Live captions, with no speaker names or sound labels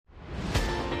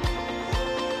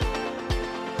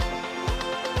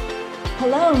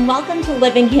Hello and welcome to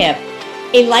Living Hip,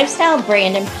 a lifestyle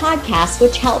brand and podcast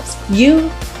which helps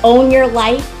you own your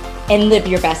life and live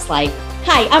your best life.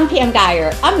 Hi, I'm Pam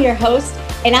Geyer. I'm your host,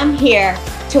 and I'm here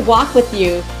to walk with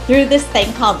you through this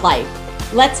thing called life.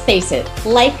 Let's face it,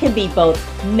 life can be both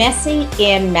messy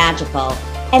and magical,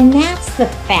 and that's the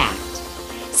fact.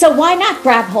 So why not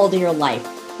grab hold of your life?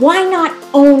 Why not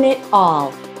own it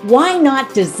all? Why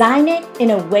not design it in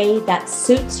a way that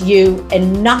suits you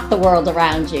and not the world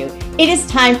around you? It is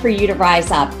time for you to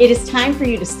rise up. It is time for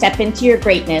you to step into your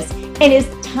greatness. It is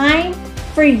time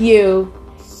for you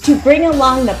to bring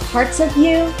along the parts of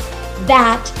you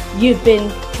that you've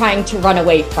been trying to run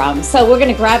away from. So we're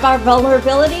going to grab our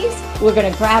vulnerabilities, we're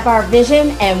going to grab our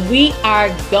vision, and we are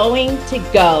going to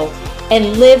go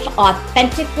and live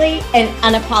authentically and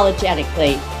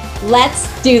unapologetically.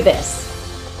 Let's do this.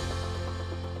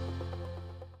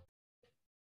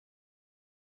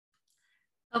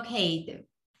 Okay,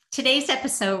 today's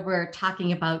episode, we're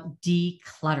talking about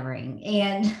decluttering.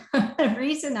 And the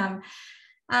reason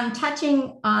I'm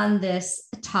touching on this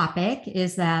topic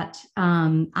is that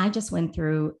I just went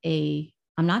through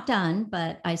I'm not done,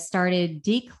 but I started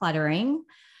decluttering.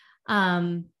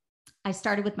 I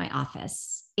started with my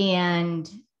office and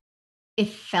it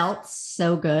felt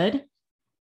so good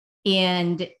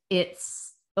and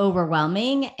it's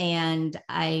overwhelming. And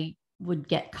I would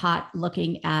get caught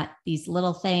looking at these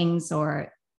little things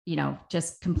or,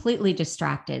 just completely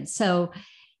distracted. So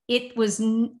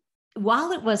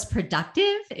while it was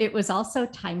productive, it was also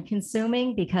time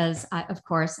consuming because of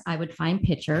course I would find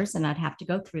pictures and I'd have to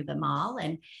go through them all.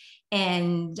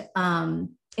 And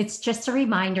it's just a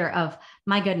reminder of,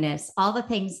 my goodness, all the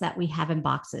things that we have in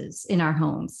boxes in our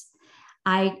homes.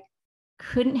 I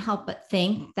couldn't help but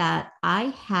think that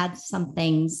I had some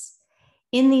things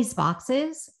in these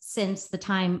boxes since the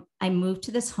time I moved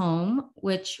to this home,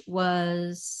 which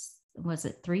was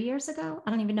it 3 years ago? I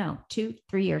don't even know,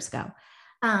 3 years ago.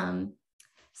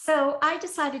 So I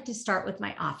decided to start with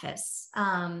my office.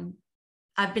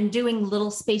 I've been doing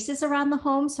little spaces around the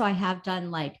home. So I have done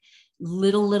like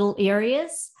little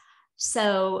areas.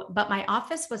 But my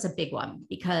office was a big one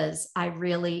because I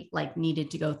really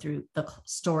needed to go through the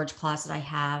storage closet I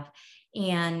have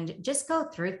and just go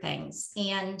through things.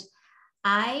 And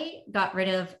I got rid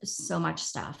of so much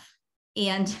stuff.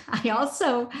 And I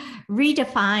also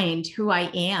redefined who I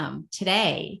am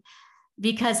today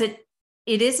because it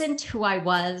isn't who I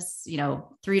was,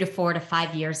 3 to 4 to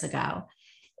 5 years ago.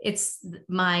 It's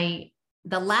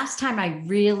the last time I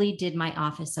really did my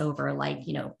office over,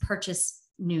 purchase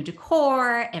new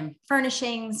decor and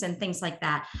furnishings and things like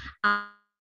that.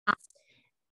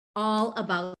 All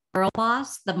about girl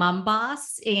boss, the mom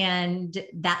boss, and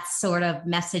that sort of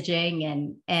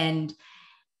messaging. And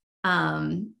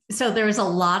so there was a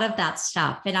lot of that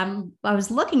stuff. And I was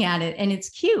looking at it and it's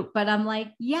cute, but I'm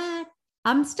like, yeah,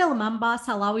 I'm still a mom boss.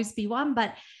 I'll always be one.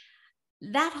 But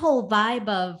that whole vibe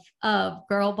of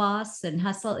girl boss and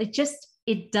hustle,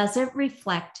 it doesn't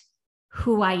reflect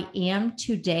who I am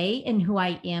today and who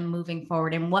I am moving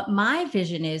forward and what my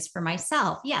vision is for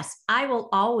myself. Yes, I will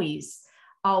always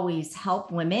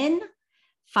help women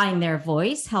find their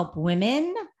voice, help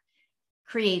women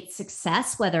create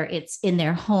success, whether it's in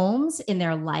their homes, in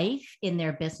their life, in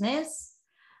their business.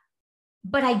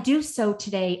 But I do so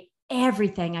today,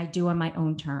 everything I do on my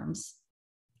own terms.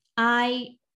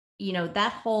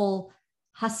 That whole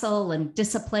hustle and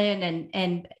discipline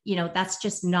and that's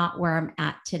just not where I'm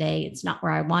at today. It's not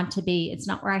where I want to be. It's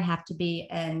not where I have to be.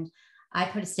 And I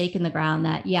put a stake in the ground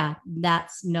that,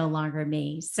 that's no longer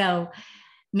me. So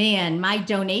man, my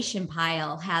donation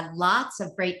pile had lots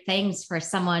of great things for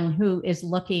someone who is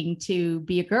looking to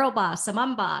be a girl boss, a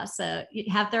mom boss,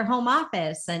 have their home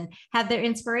office and have their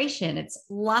inspiration. It's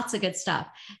lots of good stuff.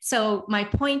 So my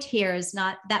point here is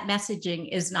not that messaging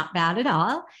is not bad at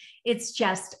all. It's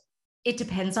just, it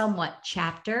depends on what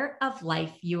chapter of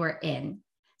life you are in.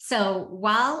 So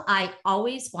while I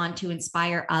always want to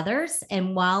inspire others,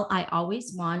 and while I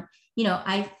always want,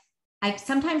 I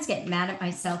sometimes get mad at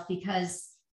myself because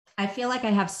I feel like I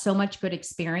have so much good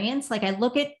experience. Like I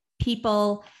look at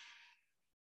people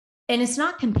and it's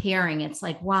not comparing. It's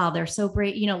like, wow, they're so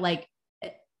great.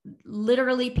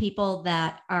 Literally people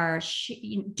that are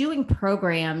doing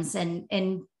programs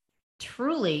and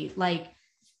truly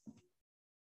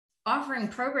offering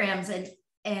programs.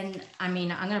 And I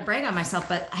mean, I'm going to brag on myself,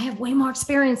 but I have way more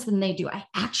experience than they do. I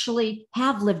actually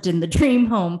have lived in the dream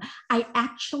home. I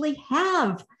actually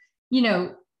have,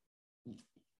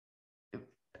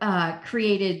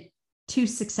 created 2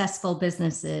 successful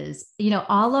businesses,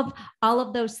 all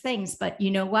of those things. But you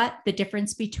know what? The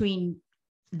difference between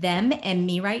them and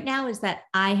me right now is that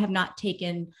I have not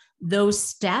taken those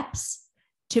steps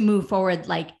to move forward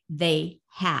like they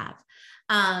have.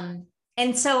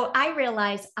 And so I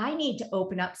realized I need to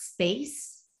open up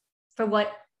space for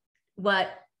what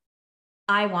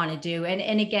I want to do.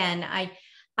 And again,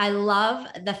 I love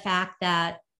the fact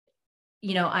that,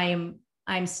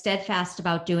 I'm steadfast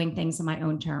about doing things on my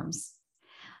own terms.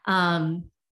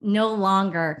 No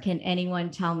longer can anyone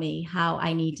tell me how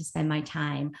I need to spend my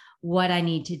time, what I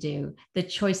need to do, the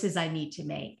choices I need to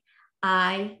make.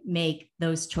 I make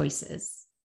those choices.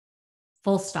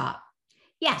 Full stop.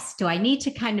 Yes. Do I need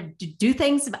to kind of do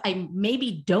things I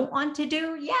maybe don't want to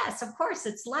do? Yes, of course,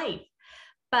 it's life.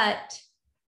 But,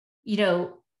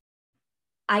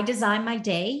 I design my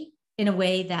day in a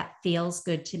way that feels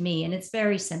good to me. And it's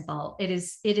very simple. It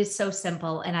is so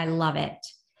simple. And I love it.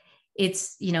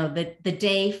 It's, the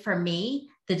day for me,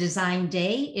 the design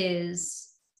day is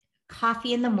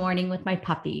coffee in the morning with my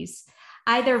puppies,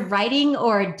 either writing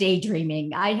or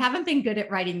daydreaming. I haven't been good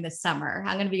at writing this summer.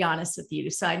 I'm going to be honest with you.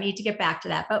 So I need to get back to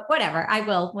that, but whatever, I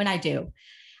will when I do.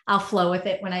 I'll flow with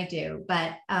it when I do.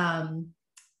 But,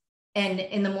 and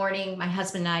in the morning, my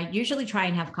husband and I usually try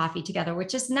and have coffee together,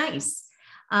 which is nice.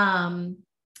 And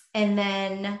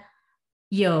then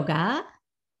yoga,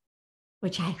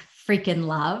 which I freaking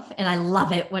love. And I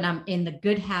love it when I'm in the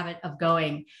good habit of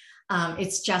going.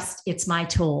 It's my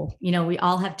tool. We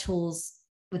all have tools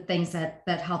with things that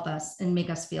help us and make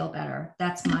us feel better.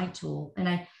 That's my tool. And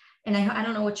I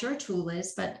don't know what your tool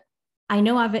is, but I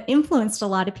know I've influenced a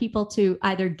lot of people to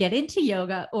either get into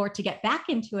yoga or to get back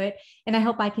into it. And I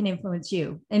hope I can influence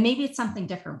you. And maybe it's something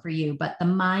different for you, but the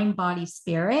mind, body,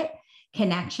 spirit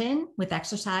connection with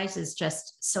exercise is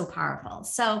just so powerful.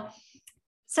 So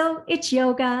it's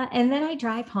yoga. And then I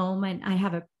drive home and I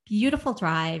have a beautiful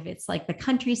drive. It's like the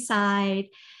countryside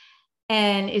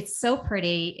and it's so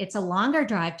pretty. It's a longer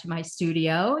drive to my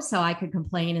studio. So I could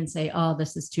complain and say, oh,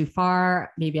 this is too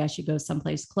far. Maybe I should go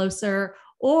someplace closer.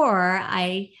 Or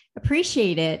I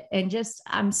appreciate it. And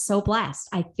I'm so blessed.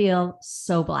 I feel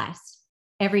so blessed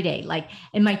every day.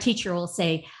 And my teacher will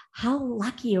say, how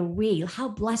lucky are we? How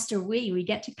blessed are we? We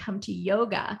get to come to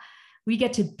yoga. We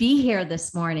get to be here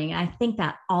this morning. I think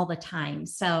that all the time.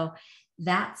 So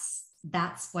that's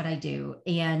what I do.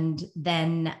 And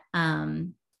then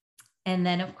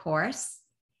of course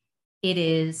it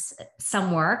is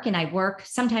some work, and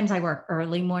sometimes I work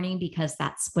early morning because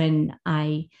that's when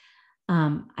I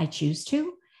choose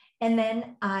to. And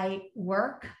then I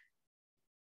work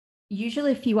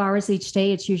usually a few hours each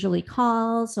day. It's usually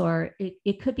calls or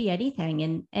it could be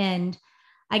anything. And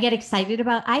I get excited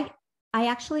about, I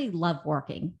actually love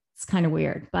working. It's kind of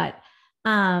weird, but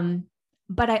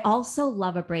I also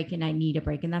love a break and I need a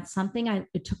break. And that's something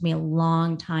it took me a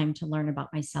long time to learn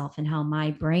about myself and how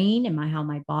my brain and how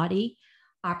my body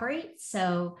operates.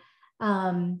 So,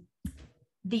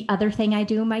 the other thing I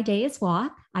do in my day is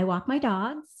walk. I walk my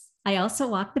dogs. I also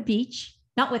walk the beach,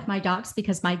 not with my dogs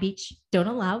because my beach don't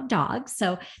allow dogs.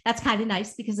 So that's kind of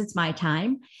nice because it's my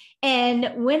time.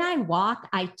 And when I walk,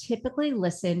 I typically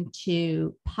listen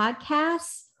to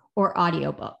podcasts or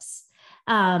audiobooks.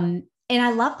 And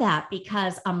I love that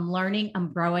because I'm learning,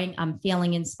 I'm growing, I'm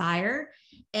feeling inspired.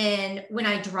 And when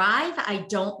I drive, I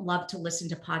don't love to listen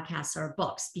to podcasts or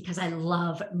books because I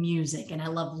love music and I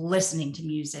love listening to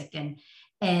music and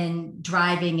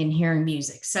driving and hearing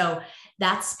music. So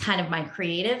that's kind of my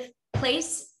creative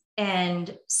place.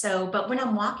 And so, but when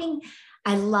I'm walking,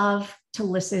 I love to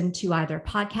listen to either a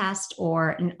podcast or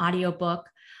an audiobook.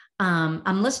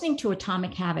 I'm listening to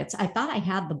Atomic Habits. I thought I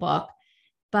had the book,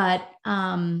 but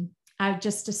I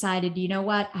just decided, you know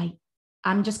what?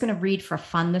 I'm just going to read for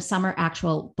fun this summer,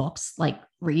 actual books,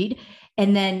 read.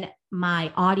 And then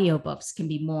my audiobooks can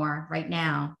be more right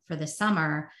now for the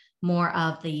summer, more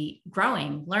of the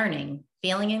growing, learning,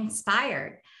 feeling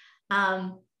inspired.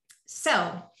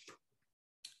 So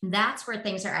that's where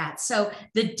things are at. So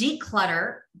the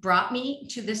declutter brought me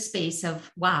to this space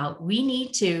of, wow, we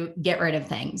need to get rid of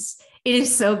things. It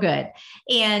is so good.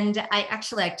 And I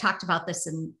talked about this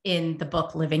in the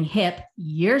book, Living Hip,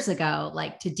 years ago,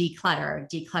 to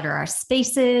declutter our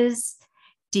spaces,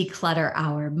 declutter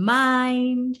our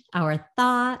mind, our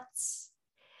thoughts,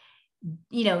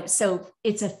 so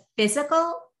it's a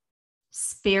physical,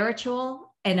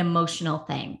 spiritual, and emotional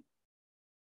thing.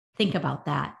 Think about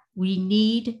that. We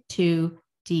need to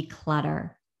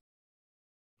declutter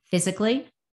physically,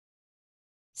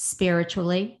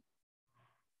 spiritually,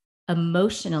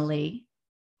 emotionally,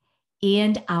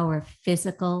 and our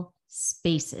physical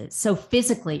spaces. So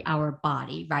physically, our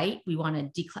body, right? We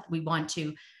want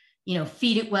to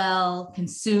feed it well,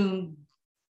 consume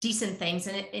decent things.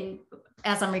 And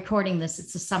as I'm recording this,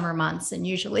 it's the summer months, and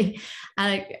usually,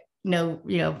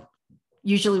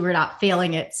 usually we're not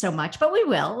feeling it so much, but we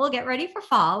will. We'll get ready for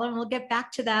fall, and we'll get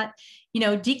back to that,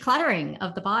 decluttering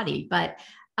of the body. But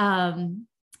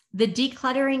the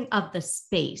decluttering of the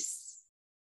space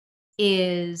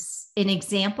is an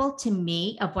example to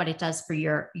me of what it does for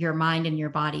your mind and your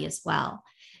body as well.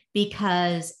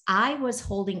 Because I was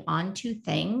holding on to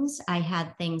things. I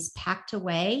had things packed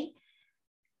away.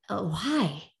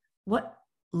 Why? What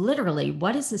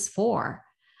is this for?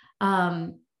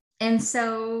 And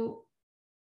so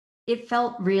it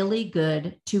felt really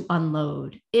good to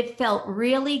unload. It felt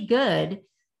really good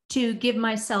to give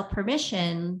myself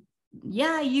permission.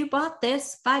 Yeah, you bought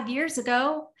this 5 years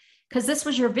ago because this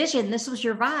was your vision. This was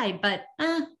your vibe, but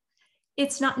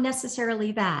it's not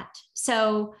necessarily that.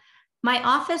 So my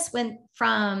office went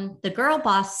from the girl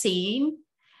boss scene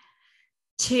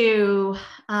to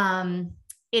I'm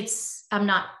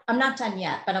not done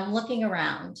yet, but I'm looking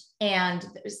around, and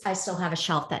I still have a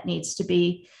shelf that needs to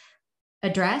be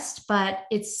addressed, but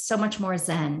it's so much more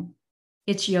Zen.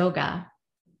 It's yoga.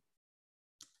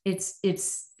 It's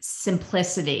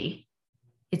simplicity.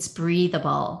 It's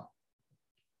breathable.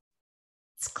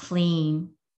 It's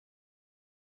clean.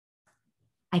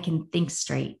 I can think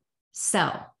straight.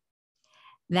 So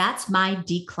that's my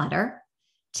declutter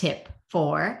tip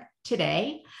for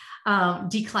today.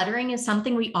 Decluttering is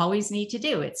something we always need to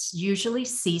do. It's usually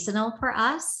seasonal for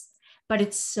us, but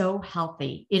it's so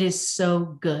healthy. It is so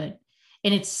good,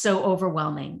 and it's so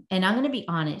overwhelming. And I'm going to be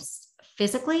honest,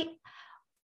 physically,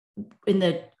 in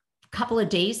the couple of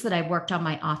days that I worked on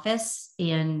my office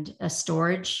and a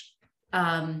storage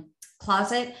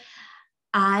closet,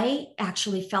 I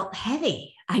actually felt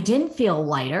heavy. I didn't feel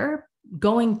lighter.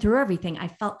 Going through everything, I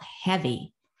felt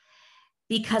heavy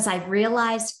because I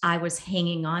realized I was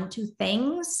hanging on to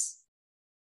things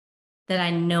that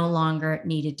I no longer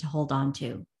needed to hold on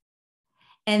to.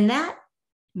 And that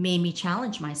made me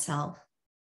challenge myself.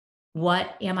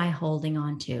 What am I holding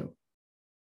on to?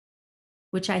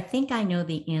 Which I think I know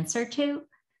the answer to,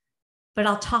 but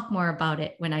I'll talk more about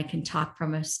it when I can talk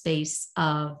from a space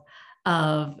of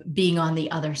being on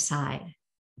the other side.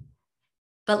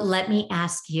 But let me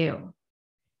ask you,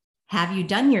 have you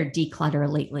done your declutter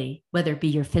lately, whether it be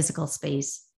your physical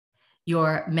space,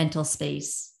 your mental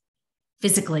space,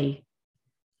 physically,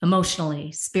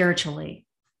 emotionally, spiritually?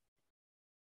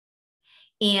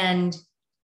 And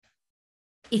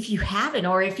if you haven't,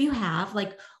 or if you have,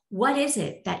 like, what is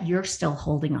it that you're still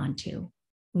holding on to?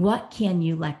 What can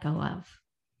you let go of?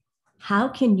 How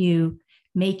can you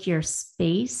make your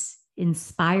space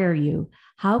inspire you?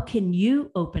 How can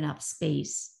you open up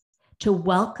space to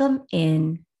welcome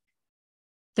in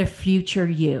the future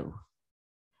you,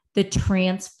 the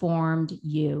transformed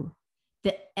you,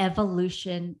 the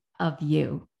evolution of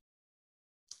you?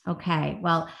 Okay,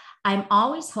 well, I'm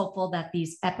always hopeful that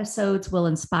these episodes will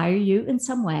inspire you in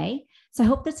some way. So I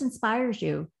hope this inspires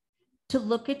you to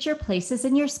look at your places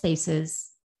and your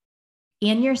spaces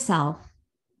and yourself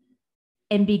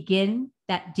and begin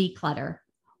that declutter,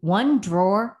 one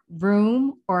drawer,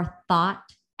 room, or thought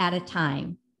at a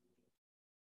time.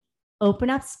 Open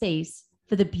up space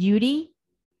for the beauty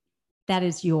that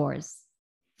is yours,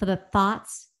 for the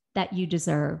thoughts that you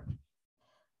deserve,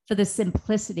 for the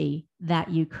simplicity that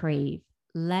you crave.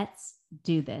 Let's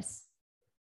do this.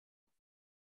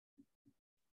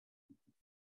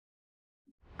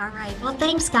 All right. Well,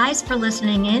 thanks, guys, for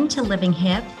listening in to Living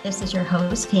Hip. This is your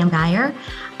host, Pam Geyer.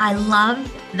 I love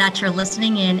that you're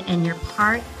listening in and you're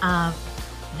part of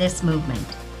this movement.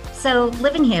 So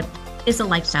Living Hip is a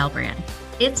lifestyle brand.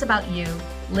 It's about you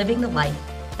living the life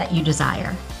that you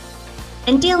desire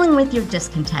and dealing with your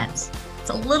discontents. It's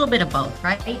a little bit of both,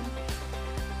 right?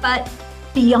 But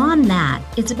beyond that,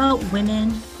 it's about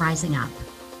women rising up,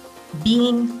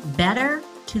 being better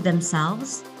to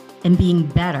themselves and being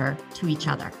better to each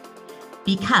other.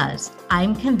 Because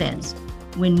I'm convinced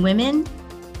when women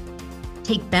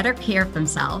take better care of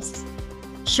themselves,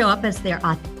 show up as their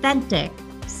authentic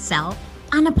self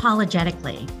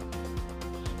unapologetically,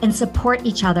 and support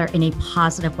each other in a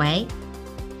positive way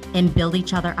and build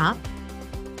each other up,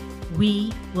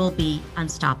 we will be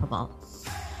unstoppable.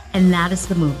 And that is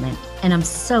the movement. And I'm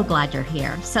so glad you're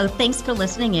here. So thanks for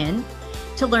listening in.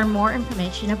 To learn more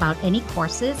information about any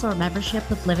courses or membership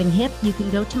with Living Hip, you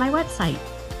can go to my website.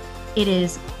 It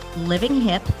is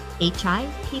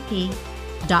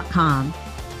livinghipp.com.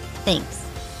 Thanks.